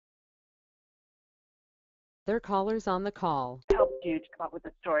Their callers on the call. Helps you to come up with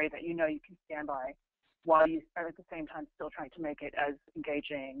a story that you know you can stand by while you are at the same time still trying to make it as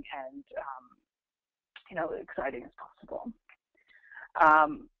engaging and exciting as possible.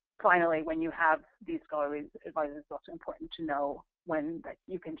 Finally, when you have these scholarly advisors, it's also important to know when that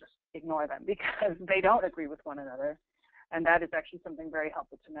you can just ignore them because they don't agree with one another. And that is actually something very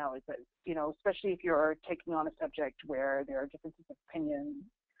helpful to know, is that, especially if you're taking on a subject where there are differences of opinion.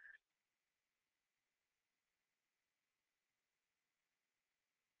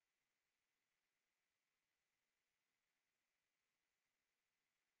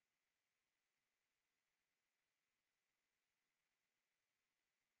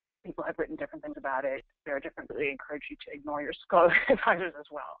 People have written different things about it. They're differently encourage you to ignore your scholarly advisors as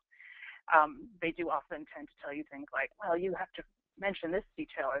well. They do often tend to tell you things like, well, you have to mention this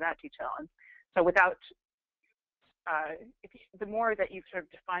detail or that detail. And so the more that you've sort of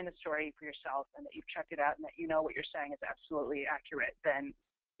defined the story for yourself and that you've checked it out and that you know what you're saying is absolutely accurate, then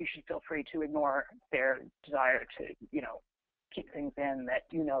you should feel free to ignore their desire to, keep things in that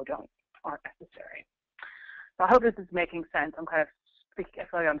aren't necessary. So I hope this is making sense. I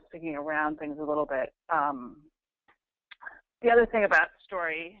feel like I'm speaking around things a little bit. The other thing about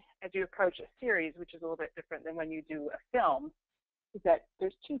story, as you approach a series, which is a little bit different than when you do a film, is that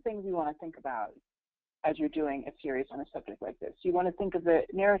there's two things you want to think about as you're doing a series on a subject like this. You want to think of the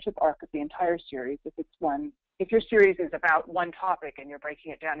narrative arc of the entire series. If your series is about one topic and you're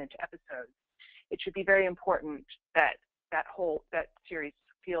breaking it down into episodes, it should be very important that that series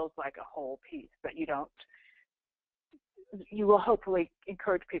feels like a whole piece, that you will hopefully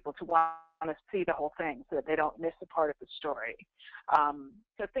encourage people to want to see the whole thing so that they don't miss a part of the story.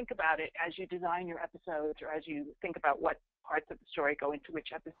 So think about it as you design your episodes, or as you think about what parts of the story go into which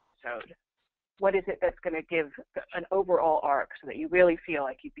episode. What is it that's going to give an overall arc so that you really feel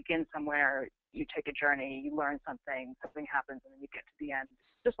like you begin somewhere, you take a journey, you learn something happens, and then you get to the end.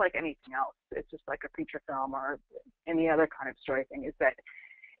 Just like anything else. It's just like a feature film or any other kind of story thing, is that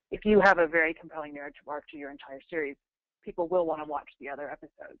if you have a very compelling narrative arc to your entire series, people will want to watch the other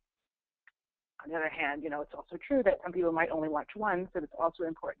episodes. On the other hand, it's also true that some people might only watch one, so it's also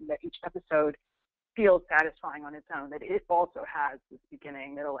important that each episode feels satisfying on its own, that it also has this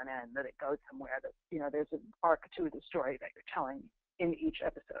beginning, middle, and end, that it goes somewhere, that, there's an arc to the story that you're telling in each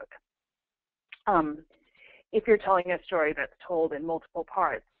episode. If you're telling a story that's told in multiple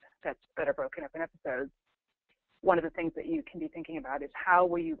parts that are broken up in episodes, one of the things that you can be thinking about is how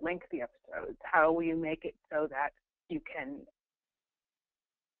will you link the episodes? How will you make it so that you can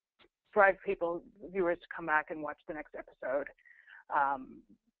drive viewers to come back and watch the next episode,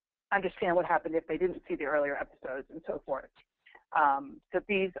 understand what happened if they didn't see the earlier episodes, and so forth. So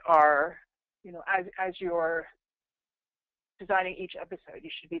these are, as you're designing each episode, you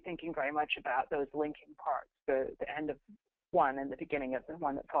should be thinking very much about those linking parts, the end of one and the beginning of the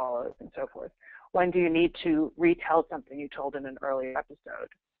one that follows, and so forth. When do you need to retell something you told in an earlier episode?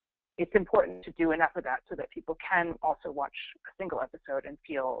 It's important to do enough of that so that people can also watch a single episode and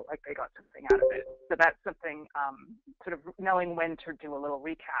feel like they got something out of it. So that's something, sort of knowing when to do a little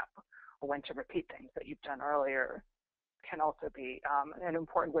recap or when to repeat things that you've done earlier can also be an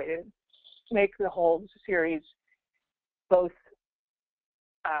important way to make the whole series both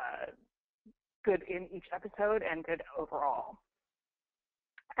good in each episode and good overall.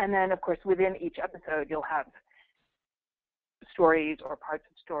 And then, of course, within each episode, you'll have stories or parts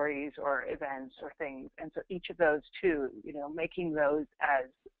of stories or events or things. And so each of those too, making those as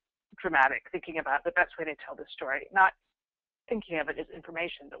dramatic, thinking about the best way to tell the story, not thinking of it as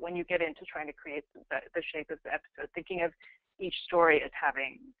information, but when you get into trying to create the shape of the episode, thinking of each story as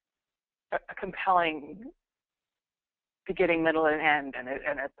having a compelling beginning, middle, and end,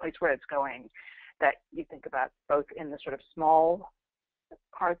 and a place where it's going, that you think about both in the sort of small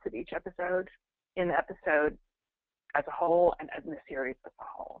parts of each episode, in the episode as a whole, and in the series as a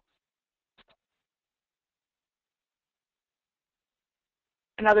whole.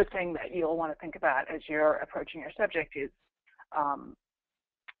 Another thing that you'll want to think about as you're approaching your subject is,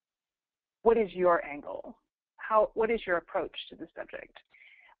 what is your angle? What is your approach to the subject?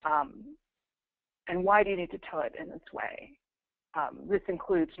 And why do you need to tell it in this way? This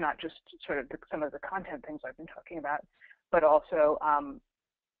includes not just sort of some of the content things I've been talking about, but also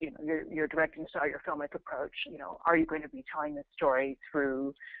your directing style, your filmic approach. Are you going to be telling this story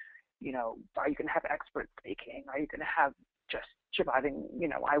through, are you going to have experts speaking? Are you going to have just surviving,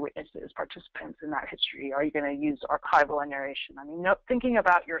 eyewitnesses, participants in that history? Are you going to use archival narration? I mean, thinking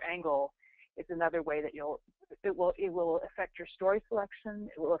about your angle is another way that it will affect your story selection.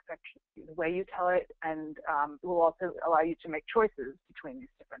 It will affect the way you tell it, and it will also allow you to make choices between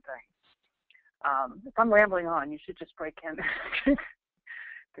these different things. If I'm rambling on, you should just break in.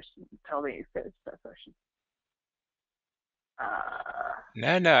 Just tell me if there's stuff I should.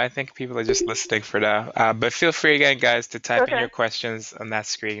 No, I think people are just listening for now. But feel free again, guys, to type in Okay. your questions on that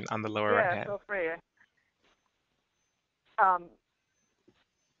screen on the lower right Yeah, hand. feel free. Um,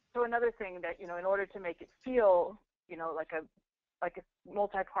 so another thing that, in order to make it feel, like a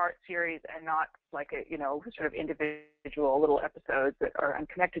multi-part series and not like a, sort of individual little episodes that are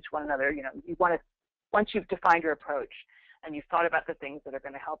unconnected to one another, you want to, once you've defined your approach and you've thought about the things that are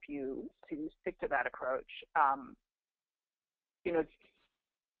going to help you to stick to that approach,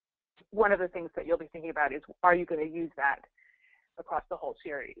 one of the things that you'll be thinking about is, are you going to use that across the whole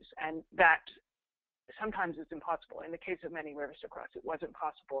series? And that sometimes is impossible. In the case of Many Rivers to Cross, it wasn't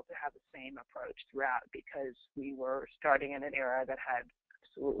possible to have the same approach throughout because we were starting in an era that had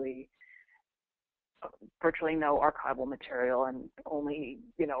absolutely virtually no archival material and only,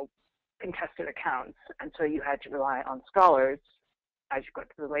 contested accounts. And so you had to rely on scholars. As you got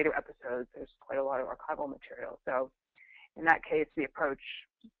to the later episodes, there's quite a lot of archival material. So in that case, the approach,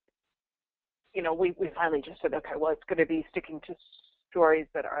 we finally just said, okay, well, it's going to be sticking to stories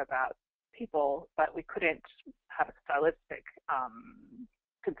that are about people, but we couldn't have a stylistic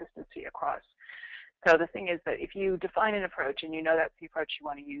consistency across. So the thing is that if you define an approach and you know that's the approach you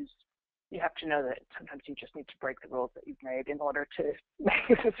want to use, you have to know that sometimes you just need to break the rules that you've made in order to make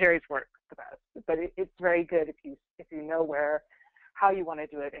the series work the best. But it's very good if you know how you want to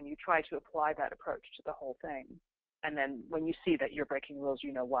do it and you try to apply that approach to the whole thing. And then when you see that you're breaking rules,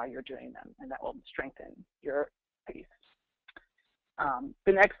 you know why you're doing them, and that will strengthen your piece.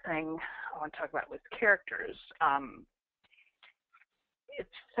 The next thing I want to talk about was characters. It's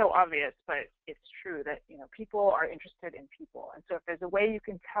so obvious, but it's true that people are interested in people, and so if there's a way you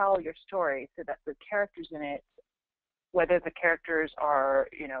can tell your story so that the characters in it, whether the characters are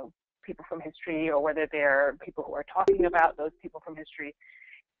people from history or whether they're people who are talking about those people from history,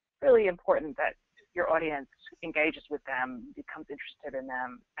 it's really important that your audience engages with them, becomes interested in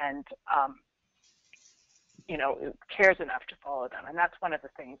them, and cares enough to follow them. And that's one of the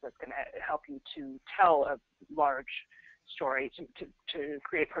things that's going to help you to tell a large story, to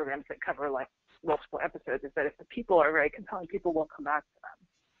create programs that cover like multiple episodes, is that if the people are very compelling, people will come back to them.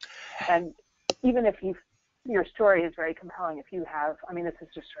 And even if your story is very compelling, if you have, this is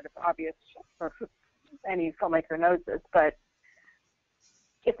just sort of obvious for any filmmaker knows this, but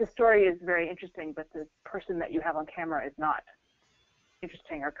if the story is very interesting, but the person that you have on camera is not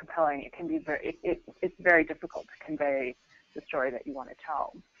interesting or compelling, it can be it's very difficult to convey the story that you want to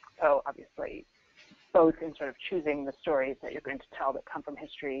tell. So obviously, both in sort of choosing the stories that you're going to tell that come from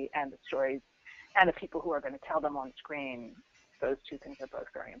history and the stories and the people who are going to tell them on screen, those two things are both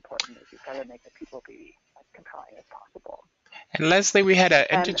very important. You've got to make the people be as compelling as possible. And Leslie, we had an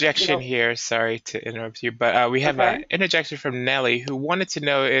And, interjection here. Sorry to interrupt you, but we have okay. an interjection from Nellie, who wanted to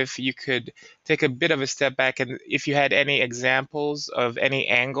know if you could take a bit of a step back and if you had any examples of any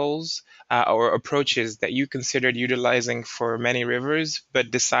angles or approaches that you considered utilizing for Many Rivers, but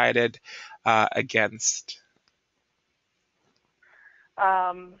decided against.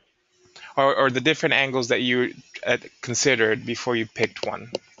 Or the different angles that you considered before you picked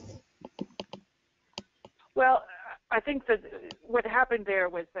one. Well, I think that what happened there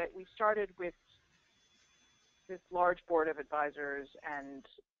was that we started with this large board of advisors and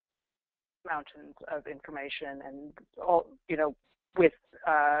mountains of information, and all, with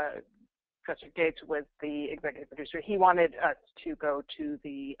Professor Gates was the executive producer. He wanted us to go to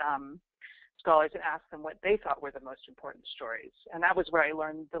the scholars and ask them what they thought were the most important stories. And that was where I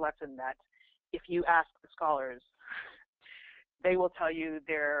learned the lesson that if you ask the scholars, they will tell you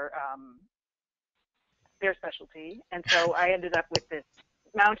their specialty. And so I ended up with this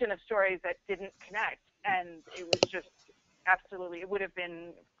mountain of stories that didn't connect. And it was just absolutely, it would have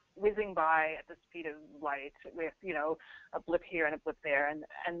been whizzing by at the speed of light with, a blip here and a blip there.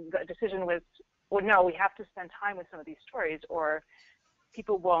 And the decision was, well, no, we have to spend time with some of these stories or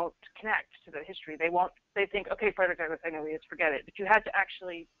people won't connect to the history. They think, okay, Frederick Douglass, I know he is, forget it. But you had to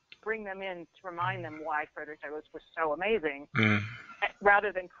actually bring them in to remind them why Frederick Douglass was so amazing,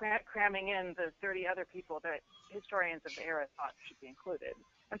 rather than cramming in the 30 other people that historians of the era thought should be included.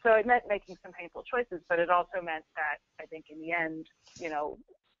 And so it meant making some painful choices, but it also meant that I think in the end,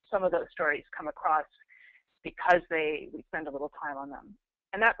 some of those stories come across because we spend a little time on them.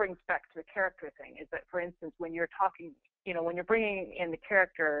 And that brings back to the character thing, is that, for instance, when you're talking, when you're bringing in the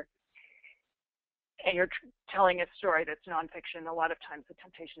character and you're telling a story that's nonfiction, a lot of times the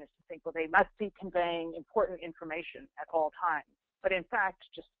temptation is to think, well, they must be conveying important information at all times. But in fact,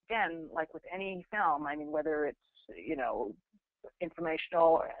 just again, like with any film, whether it's,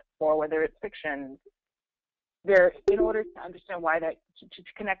 informational or whether it's fiction, there, in order to understand why that, to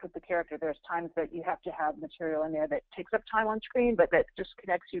connect with the character, there's times that you have to have material in there that takes up time on screen, but that just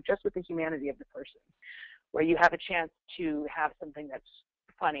connects you just with the humanity of the person, where you have a chance to have something that's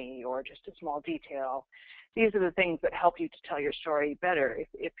funny or just a small detail. These are the things that help you to tell your story better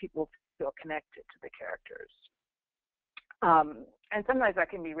if people feel connected to the characters. And sometimes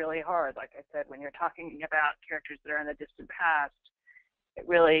that can be really hard, like I said, when you're talking about characters that are in the distant past. It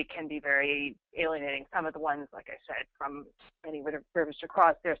really can be very alienating. Some of the ones, like I said, from Many Rivers to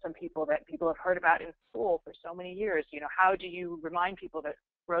Cross, there are some people that people have heard about in school for so many years. You know, how do you remind people that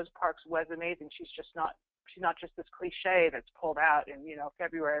Rose Parks was amazing? She's not just this cliche that's pulled out in, you know,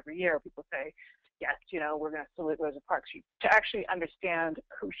 February every year. People say, yes, you know, we're going to salute Rosa Parks. To actually understand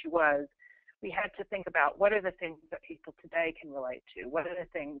who she was, we had to think about what are the things that people today can relate to? What are the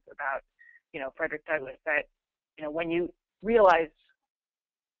things about, you know, Frederick Douglass that, you know, when you realize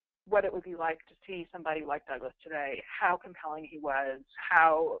what it would be like to see somebody like Douglass today, how compelling he was,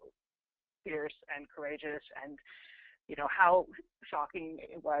 how fierce and courageous, and, you know, how shocking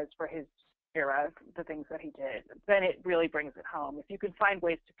it was for his era, the things that he did, then it really brings it home. If you can find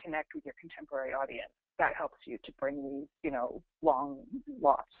ways to connect with your contemporary audience, that helps you to bring these, you know, long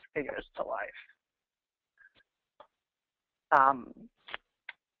lost figures to life.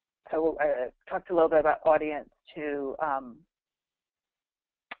 So I talked a little bit about audience too.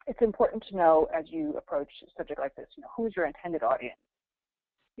 It's important to know as you approach a subject like this, you know, who's your intended audience?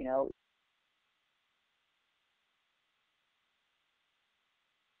 You know,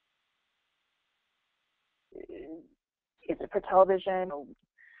 is it for television?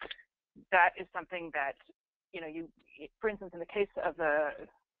 That is something that, you know, for instance, in the case of the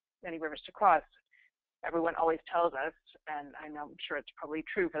Many Rivers to Cross, everyone always tells us, and I'm sure it's probably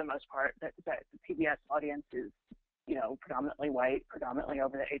true for the most part, that the PBS audience is, you know, predominantly white, predominantly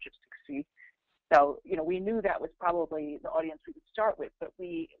over the age of 60. So, you know, we knew that was probably the audience we would start with, but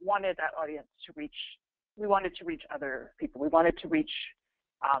we wanted that audience to reach, we wanted to reach other people. We wanted to reach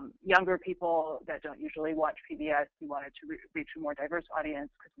younger people that don't usually watch PBS. We wanted to reach a more diverse audience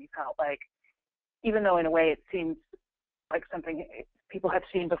because we felt like, even though in a way it seems like something people have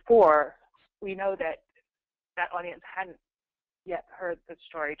seen before, we know that that audience hadn't yet heard the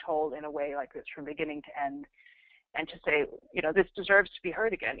story told in a way like this from beginning to end. And to say, you know, this deserves to be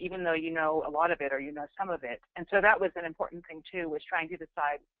heard again, even though you know a lot of it or you know some of it. And so that was an important thing too, was trying to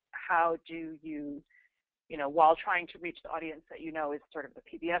decide how do you, you know, while trying to reach the audience that you know is sort of the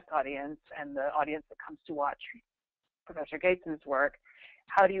PBS audience and the audience that comes to watch Professor Gates's work,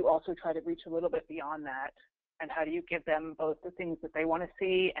 how do you also try to reach a little bit beyond that? And how do you give them both the things that they want to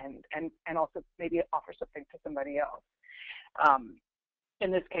see and also maybe offer something to somebody else?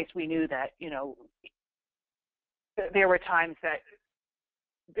 In this case, we knew that, you know, there were times that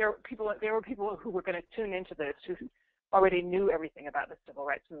there were people who were going to tune into this who already knew everything about the civil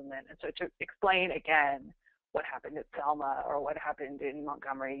rights movement, and so to explain again what happened at Selma or what happened in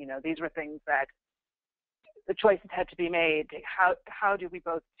Montgomery, you know, these were things that the choices had to be made. How do we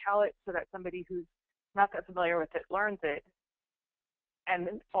both tell it so that somebody who's not that familiar with it learns it, and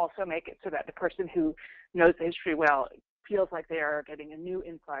then also make it so that the person who knows the history well feels like they are getting a new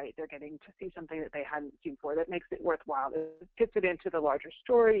insight, they're getting to see something that they hadn't seen before, that makes it worthwhile. It fits it into the larger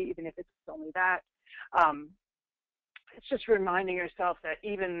story, even if it's only that. It's just reminding yourself that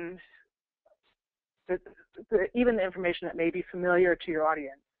even the information that may be familiar to your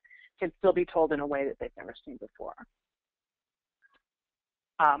audience can still be told in a way that they've never seen before.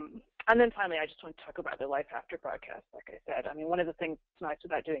 And then finally, I just want to talk about the Life After broadcast, like I said. I mean, one of the things that's nice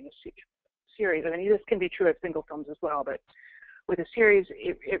about doing a series, I mean, this can be true of single films as well, but with a series,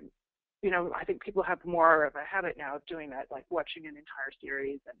 you know, I think people have more of a habit now of doing that, like watching an entire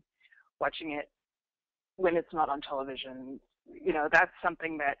series and watching it when it's not on television. You know, that's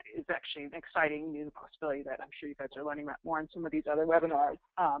something that is actually an exciting new possibility that I'm sure you guys are learning about more in some of these other webinars,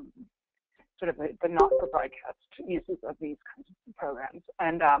 sort of the not-for-broadcast uses of these kinds of programs.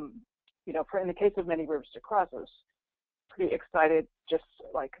 And, you know, in the case of Many Rivers to Cross, I was pretty excited just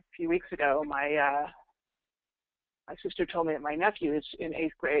like a few weeks ago. My sister told me that my nephew is in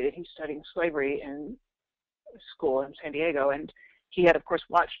 8th grade and he's studying slavery in school in San Diego, and he had, of course,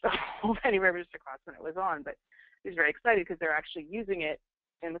 watched the whole Many Rivers to Cross when it was on, but he was very excited because they're actually using it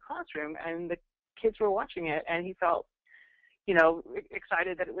in the classroom and the kids were watching it, and he felt, you know,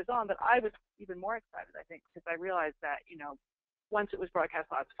 excited that it was on. But I was even more excited, I think, because I realized that, you know, once it was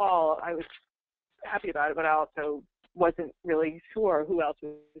broadcast last fall, I was happy about it, but I also wasn't really sure who else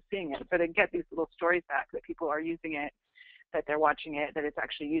was seeing it. So to get these little stories back that people are using it, that they're watching it, that it's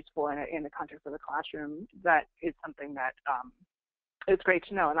actually useful in the context of the classroom, that is something that it's great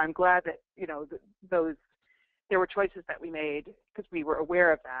to know. And I'm glad that, there were choices that we made because we were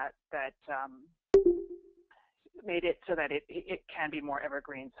aware of that made it so that it can be more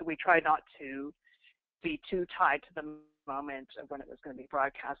evergreen. So we try not to be too tied to the moment of when it was going to be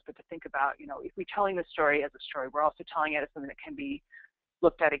broadcast, but to think about, if we're telling the story as a story, we're also telling it as something that can be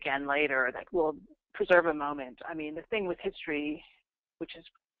looked at again later, that will preserve a moment. I mean, the thing with history, which is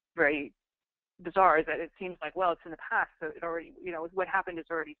very bizarre, is that it seems like, well, it's in the past, so it already, what happened is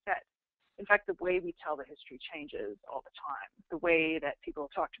already set. In fact, the way we tell the history changes all the time. The way that people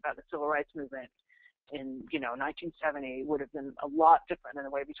talked about the civil rights movement in 1970 would have been a lot different than the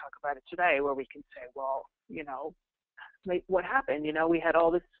way we talk about it today, where we can say, well, what happened? We had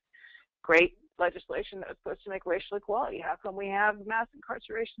all this great legislation that was supposed to make racial equality. How come we have mass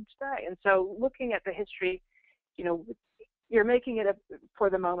incarceration today? And so looking at the history, you're making it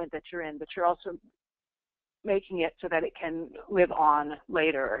for the moment that you're in, but you're also making it so that it can live on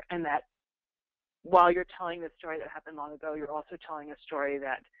later, and that while you're telling the story that happened long ago, you're also telling a story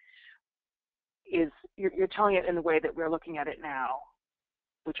that is, you're telling it in the way that we're looking at it now,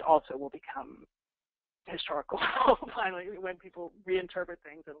 which also will become historical finally when people reinterpret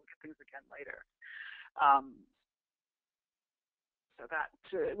things and look at things again later. So that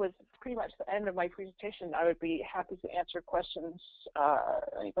was pretty much the end of my presentation. I would be happy to answer questions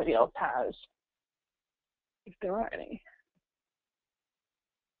anybody else has, if there are any.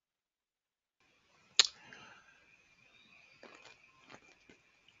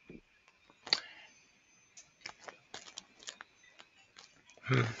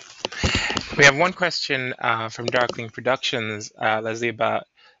 We have one question from Darkling Productions, Leslie, about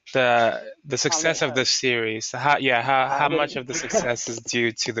the success of the series. So how much of the success is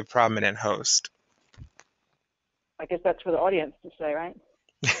due to the prominent host? I guess that's for the audience to say, right?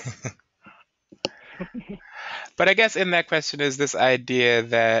 But I guess in that question is this idea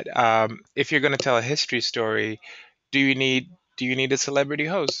that if you're going to tell a history story, do you need a celebrity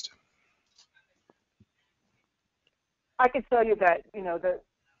host? I could tell you that,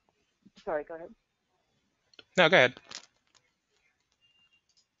 sorry, go ahead. No, go ahead.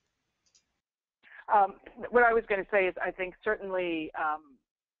 What I was going to say is I think certainly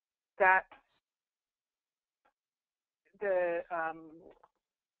that there's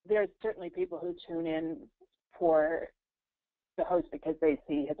certainly people who tune in for the host because they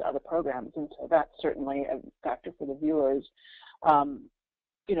see his other programs, and so that's certainly a factor for the viewers.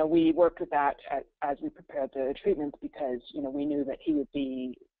 We worked with that as we prepared the treatments because, we knew that he would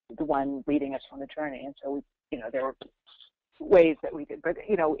be the one leading us on the journey, and so there were ways that we could, but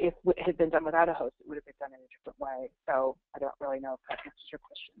if it had been done without a host, it would have been done in a different way. So I don't really know if that answers your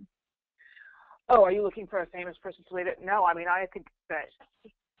question. Oh, are you looking for a famous person to lead it? No, I mean, I think that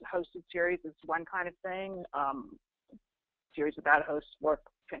hosted series is one kind of thing. Series without hosts work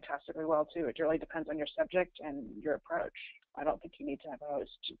fantastically well too. It really depends on your subject and your approach. I don't think you need to have a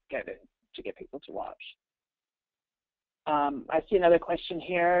host to get people to watch. I see another question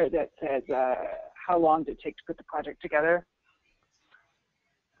here that says, how long did it take to put the project together?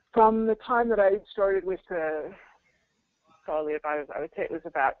 From the time that I started with the Scholarly Advisors, I would say it was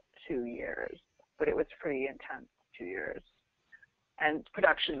about 2 years, but it was pretty intense, 2 years. And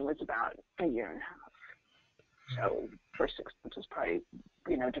production was about a year and a half. So first 6 months was probably,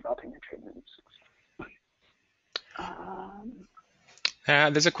 developing the treatments.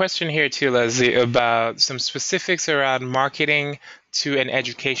 There's a question here too, Leslie, about some specifics around marketing to an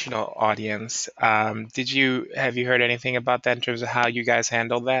educational audience. Have you heard anything about that in terms of how you guys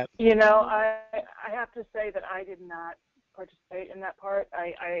handled that? I have to say that I did not participate in that part.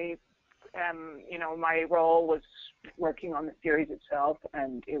 I my role was working on the series itself,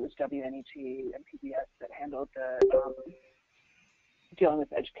 and it was WNET and PBS that handled the dealing with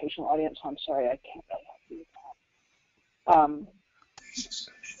the educational audience. So I'm sorry, I can't really help you with that.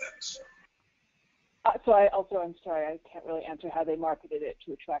 I'm sorry, I can't really answer how they marketed it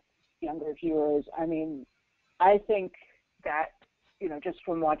to attract younger viewers. I mean, I think that, just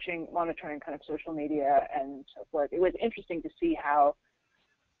from monitoring kind of social media and so forth, it was interesting to see how,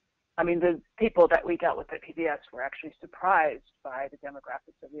 the people that we dealt with at PBS were actually surprised by the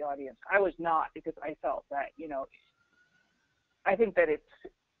demographics of the audience. I was not, because I felt that, I think that it's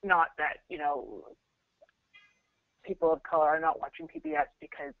not that, people of color are not watching PBS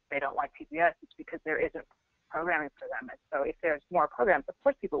because they don't like PBS. It's because there isn't programming for them. And so if there's more programs, of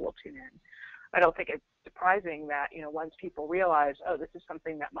course people will tune in. I don't think it's surprising that, once people realize, oh, this is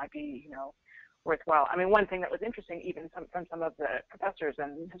something that might be, worthwhile. I mean, one thing that was interesting, even from some of the professors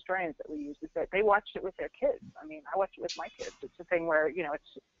and historians that we used, is that they watched it with their kids. I mean, I watched it with my kids. It's a thing where, you know,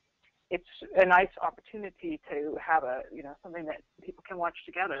 it's a nice opportunity to have something that people can watch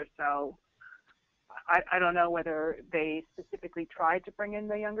together. So I don't know whether they specifically tried to bring in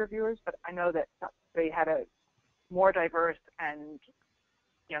the younger viewers, but I know that they had a more diverse and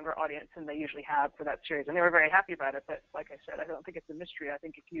younger audience than they usually have for that series, and they were very happy about it. But like I said, I don't think it's a mystery. I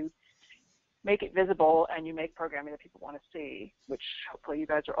think if you make it visible and you make programming that people want to see, which hopefully you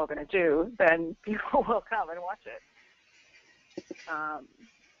guys are all going to do, then people will come and watch it.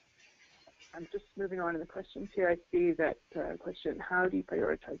 I'm just moving on to the questions here. I see that question, how do you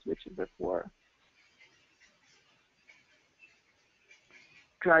prioritize which of the four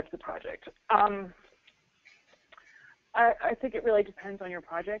drives the project? I think it really depends on your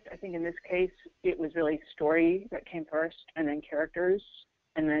project. I think in this case, it was really story that came first, and then characters.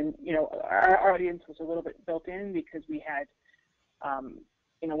 And then, you know, our audience was a little bit built in because we had,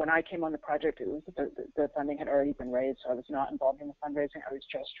 you know, when I came on the project, it was the funding had already been raised, so I was not involved in the fundraising. I was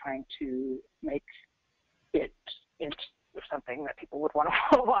just trying to make it into something that people would want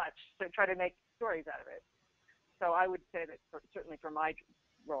to watch, so try to make stories out of it. So I would say that certainly for my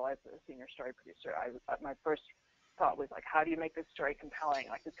role as a senior story producer, my first thought was like, how do you make this story compelling?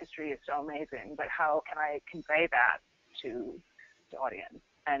 Like, this history is so amazing, but how can I convey that to the audience?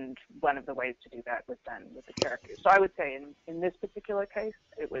 And one of the ways to do that was then with the characters. So I would say in this particular case,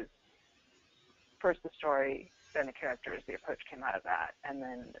 it was first the story, then the characters. The approach came out of that, and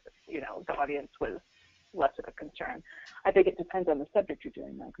then, you know, the audience was less of a concern. I think it depends on the subject you're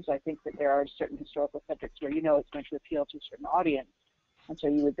doing, though, because I think that there are certain historical subjects where you know it's going to appeal to a certain audience, and so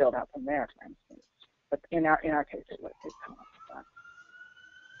you would build out from there, for instance. But in our case, it come up with that.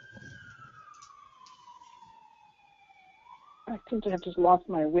 I seem to have just lost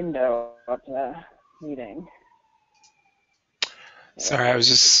my window of the meeting. Sorry, I was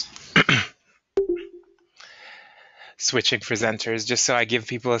just switching presenters just so I give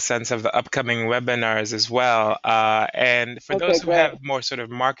people a sense of the upcoming webinars as well. And for those who have more sort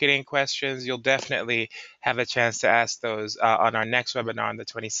of marketing questions, you'll definitely have a chance to ask those on our next webinar on the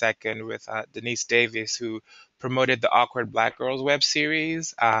 22nd with Denise Davis, who promoted the Awkward Black Girls web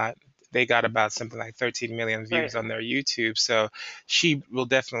series. They got about something like 13 million views on their YouTube. So she will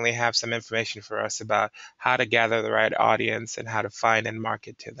definitely have some information for us about how to gather the right audience and how to find and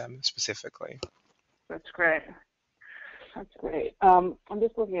market to them specifically. That's great. That's great. I'm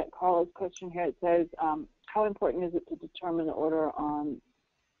just looking at Carla's question here. It says, how important is it to determine the order on,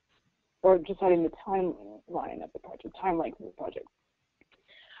 or deciding the timeline of the project, time length of the project?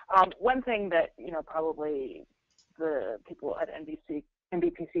 One thing that, you know, probably the people at NBPC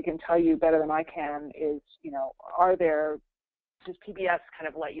can tell you better than I can is, you know, does PBS kind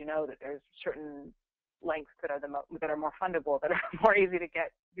of let you know that there's certain lengths that are more fundable, that are more easy to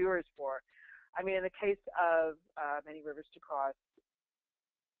get viewers for? I mean, in the case of Many Rivers to Cross,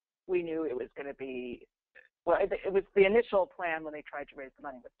 we knew it was going to be, well, it was the initial plan when they tried to raise the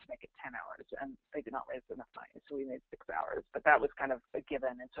money was to make it 10 hours, and they did not raise enough money, so we made 6 hours. But that was kind of a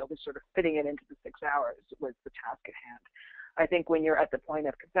given, and so it was sort of fitting it into the 6 hours was the task at hand. I think when you're at the point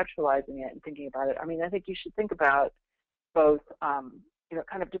of conceptualizing it and thinking about it, I mean, I think you should think about both, you know, it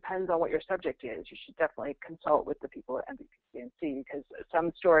kind of depends on what your subject is. You should definitely consult with the people at NBPC and see, because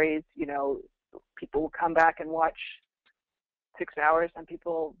some stories, you know, people will come back and watch 6 hours. Some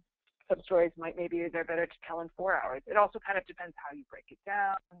stories maybe they're better to tell in 4 hours. It also kind of depends how you break it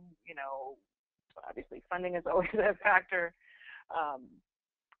down. You know, obviously funding is always a factor.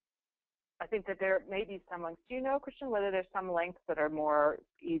 I think that there may be some lengths. Do you know, Christian, whether there's some lengths that are more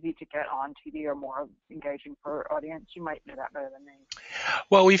easy to get on TV or more engaging for audience? You might know that better than me.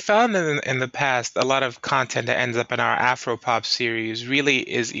 Well, we found in the past a lot of content that ends up in our Afropop series really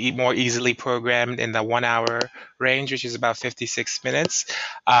is more easily programmed in the 1 hour range, which is about 56 minutes.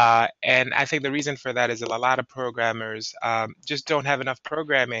 And I think the reason for that is that a lot of programmers just don't have enough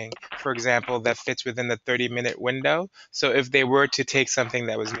programming, for example, that fits within the 30-minute window. So if they were to take something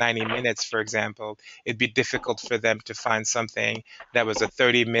that was 90 minutes, for example, it'd be difficult for them to find something that was a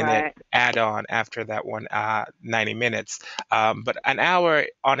 30-minute add-on after that 90 minutes. But an hour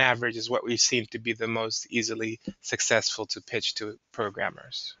on average is what we've seen to be the most easily successful to pitch to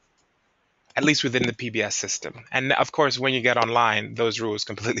programmers, at least within the PBS system. And of course, when you get online, those rules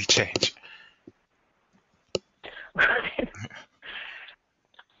completely change.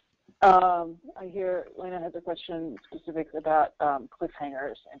 I hear Lena has a question specifics about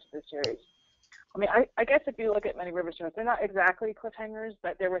cliffhangers into the series. I mean, I guess if you look at Many Rivers to Cross, they're not exactly cliffhangers,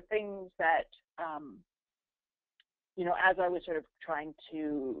 but there were things that as I was sort of trying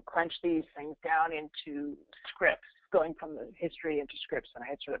to crunch these things down into scripts, going from the history into scripts, and I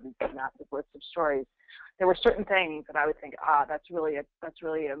had sort of these massive list of stories, there were certain things that I would think, that's really a,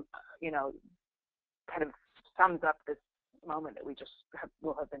 kind of sums up this moment that we just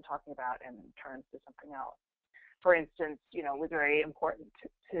will have been talking about and turns to something else. For instance, it was very important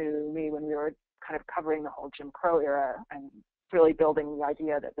to me when we were kind of covering the whole Jim Crow era and really building the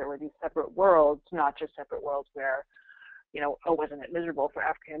idea that there were these separate worlds, not just separate worlds where, wasn't it miserable for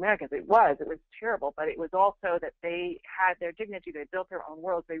African Americans? It was terrible, but it was also that they had their dignity. They built their own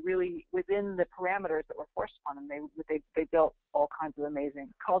worlds. They really, within the parameters that were forced upon them, they built all kinds of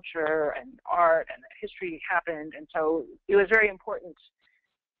amazing culture and art, and history happened. And so it was very important,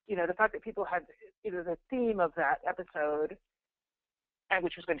 the fact that people had either the theme of that episode, and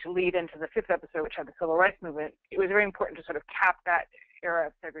which was going to lead into the fifth episode, which had the civil rights movement. It was very important to sort of cap that era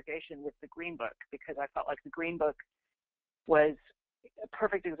of segregation with the Green Book, because I felt like the Green Book was a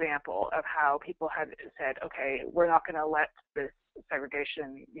perfect example of how people had said, okay, we're not going to let this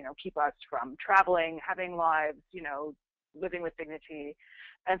segregation, keep us from traveling, having lives, living with dignity.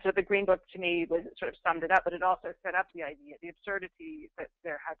 And so the Green Book, to me, was sort of summed it up, but it also set up the idea, the absurdity that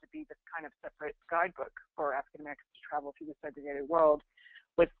there had to be this kind of separate guidebook for African Americans to travel through the segregated world,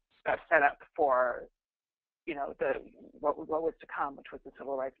 was set up for, what was to come, which was the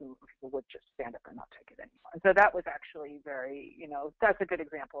civil rights movement. People would just stand up and not take it anymore. And so that was actually very, that's a good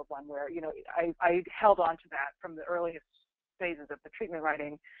example of one where, I held on to that from the earliest phases of the treatment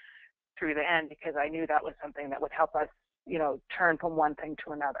writing through the end, because I knew that was something that would help us, turn from one thing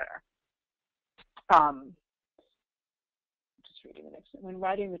to another. Just reading the next one. When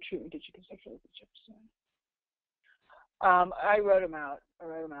writing the treatment, did you conceptualize each episode? I wrote them out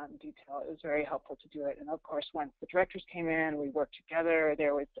in detail. It was very helpful to do it. And of course, once the directors came in, we worked together.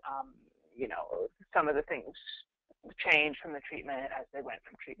 There was, some of the things changed from the treatment as they went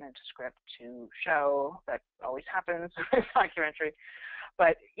from treatment to script to show. That always happens with documentary.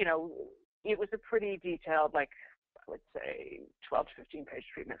 But, it was a pretty detailed, like, I would say 12 to 15 page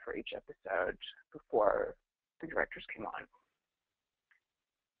treatment for each episode before the directors came on.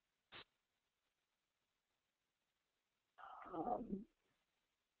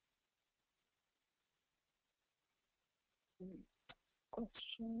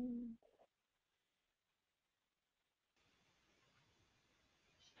 Question.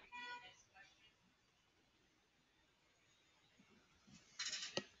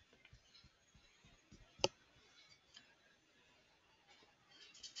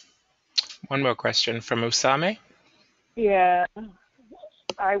 One more question from Usame. Yeah,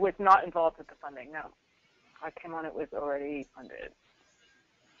 I was not involved with the funding. No, I came on; it was already funded.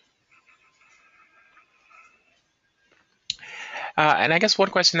 And I guess one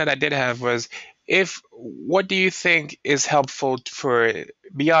question that I did have was, what do you think is helpful for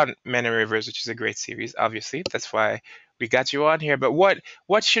beyond Men and Rivers, which is a great series, obviously, that's why we got you on here. But what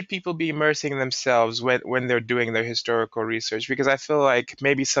should people be immersing themselves when they're doing their historical research? Because I feel like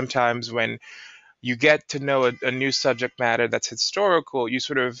maybe sometimes when you get to know a new subject matter that's historical, you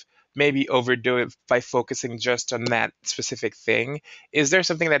sort of maybe overdo it by focusing just on that specific thing. Is there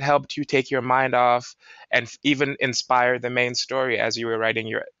something that helped you take your mind off and even inspire the main story as you were writing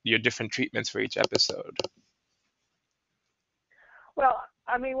your different treatments for each episode? Well,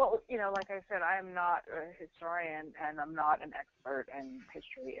 I mean, like I said, I am not a historian and I'm not an expert in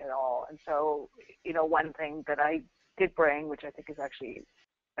history at all. And so, one thing that I did bring, which I think is actually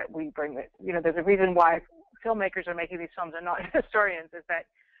that we bring, that, there's a reason why filmmakers are making these films and not historians, is that,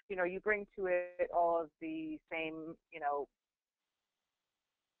 you bring to it all of the same,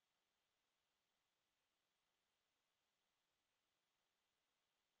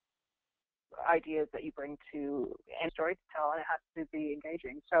 ideas that you bring to any story to tell, and it has to be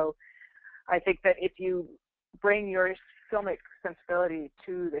engaging. So I think that if you bring your filmic sensibility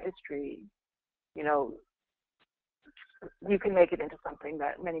to the history, you can make it into something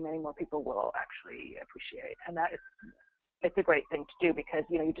that many, many more people will actually appreciate. And it's a great thing to do, because,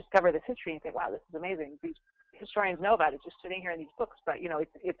 you discover this history and you think, wow, this is amazing. These historians know about it just sitting here in these books, but,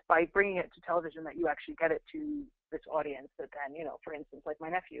 it's by bringing it to television that you actually get it to this audience that then, for instance, like my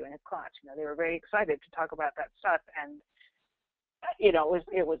nephew and his class, they were very excited to talk about that stuff. And, it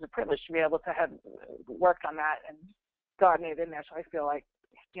was a privilege to be able to have worked on that and gotten it in there. So I feel like,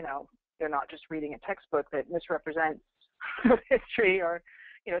 they're not just reading a textbook that misrepresents history or,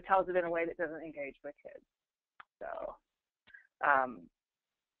 tells it in a way that doesn't engage the kids. So,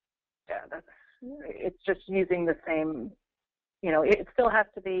 it's just using the same, it still has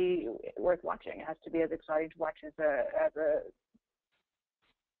to be worth watching. It has to be as exciting to watch as a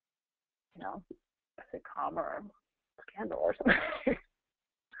sitcom or scandal or something.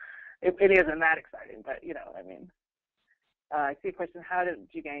 It isn't that exciting, but I mean, I see a question, how did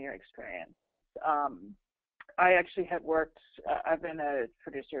you gain your experience? I actually had worked, I've been a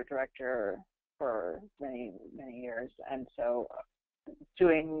producer director for many, many years, and so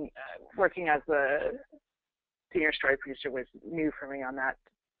working as a senior story producer was new for me on that.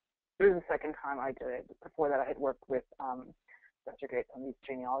 It was the second time I did it. Before that, I had worked with Dr. Gates on these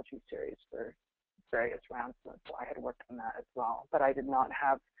genealogy series for various rounds, so I had worked on that as well. But I did not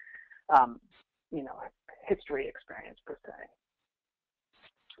have, history experience per se.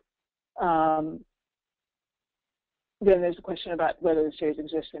 Then there's a question about whether the series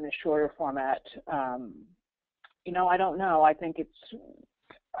exists in a shorter format. I don't know. I think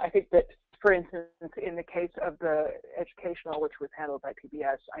that, for instance, in the case of the educational, which was handled by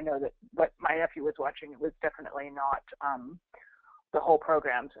PBS, I know that what my nephew was watching, it was definitely not the whole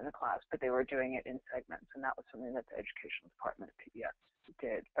programs in the class, but they were doing it in segments, and that was something that the educational department of PBS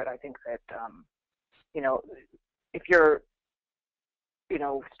did. But I think that, if you're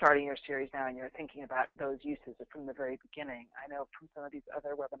starting your series now and you're thinking about those uses from the very beginning, I know from some of these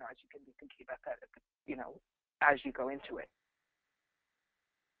other webinars you can be thinking about that, as you go into it.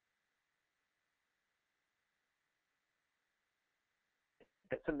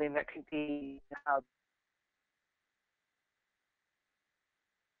 It's something that could be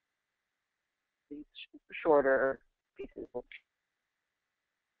these shorter pieces.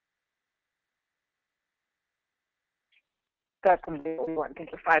 That's something that we want to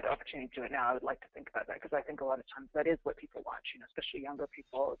think. If I had the opportunity to do it now, I would like to think about that, because I think a lot of times that is what people watch, especially younger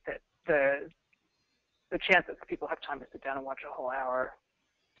people, that the chance that people have time to sit down and watch a whole hour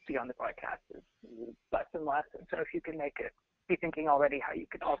beyond the broadcast is less and less. And so if you can be thinking already how you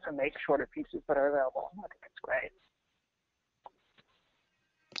can also make shorter pieces that are available, I think it's great.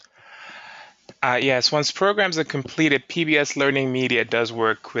 Yes, once programs are completed, PBS Learning Media does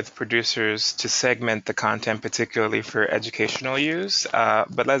work with producers to segment the content, particularly for educational use.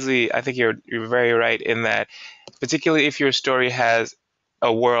 But Leslie, I think you're very right in that, particularly if your story has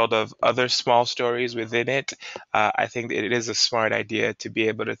a world of other small stories within it, I think it is a smart idea to be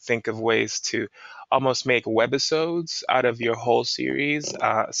able to think of ways to almost make webisodes out of your whole series,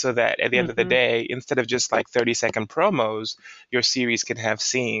 so that at the end of the day, instead of just like 30-second promos, your series can have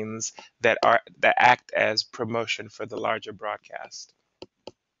scenes that act as promotion for the larger broadcast.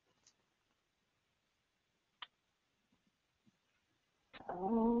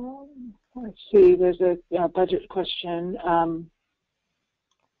 Let's see, there's a budget question.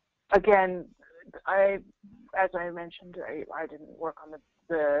 Again, as I mentioned, I didn't work on the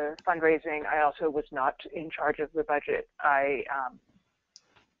fundraising. I also was not in charge of the budget. I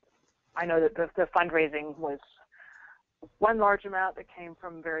know that the fundraising was one large amount that came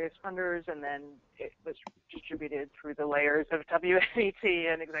from various funders, and then it was distributed through the layers of WNET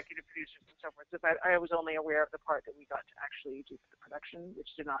and executive producers and so forth. So I was only aware of the part that we got to actually do the production, which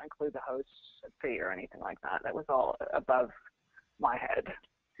did not include the host's fee or anything like that. That was all above my head.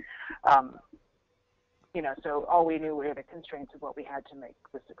 So all we knew were the constraints of what we had to make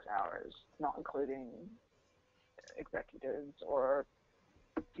the 6 hours, not including executives or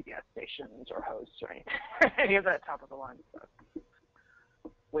PBS stations or hosts or anything, any of that top of the line stuff.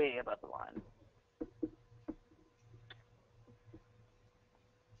 Way above the line.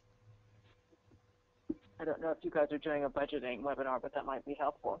 I don't know if you guys are doing a budgeting webinar, but that might be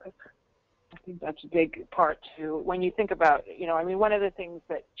helpful, because I think that's a big part too. When you think about, one of the things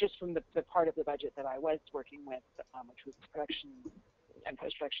that just from the part of the budget that I was working with, which was production and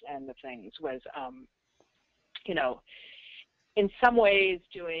post-production and the things, was, in some ways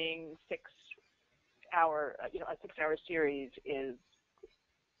doing a 6-hour series is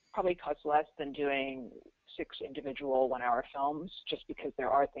probably costs less than doing 6 individual 1-hour films, just because there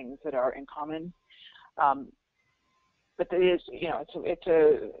are things that are in common. But it is, it's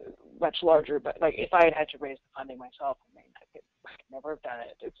a much larger, but like if I had to raise the funding myself, I could never have done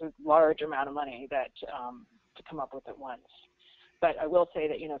it. It's a large amount of money that to come up with at once. But I will say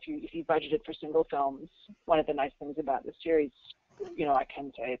that, if you budgeted for single films, one of the nice things about the series, I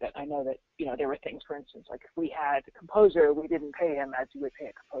can say that I know that, there were things, for instance, like if we had a composer, we didn't pay him as you would pay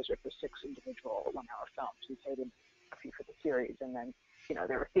a composer for 6 individual 1-hour films. We paid him a fee for the series, and then,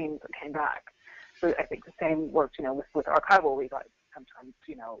 there were themes that came back. So I think the same works, with archival. We got sometimes,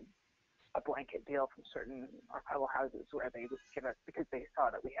 a blanket deal from certain archival houses where they would give us, because they saw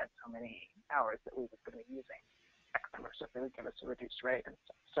that we had so many hours that we were going to be using X number, so they would give us a reduced rate and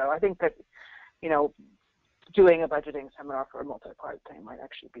stuff. So I think that, doing a budgeting seminar for a multi-part thing might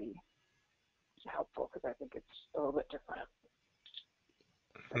actually be helpful, because I think it's a little bit different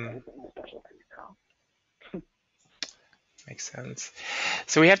than anything in the specialty. So. Makes sense.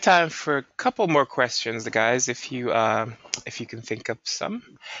 So we have time for a couple more questions, guys, if you can think of some.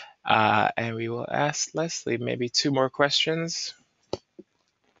 And we will ask Leslie maybe two more questions.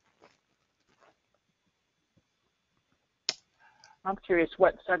 I'm curious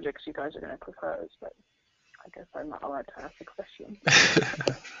what subjects you guys are going to propose, but I guess I'm not allowed to ask the question.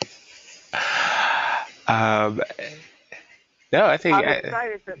 um, no, I think I'm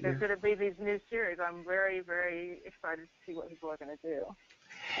excited that there's going to be these new series. I'm very, very excited to see what people are going to do.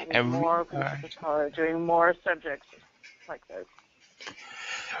 Doing more people of color, doing more subjects like this.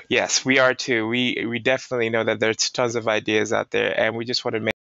 yes, we are too. We definitely know that there's tons of ideas out there, and we just want to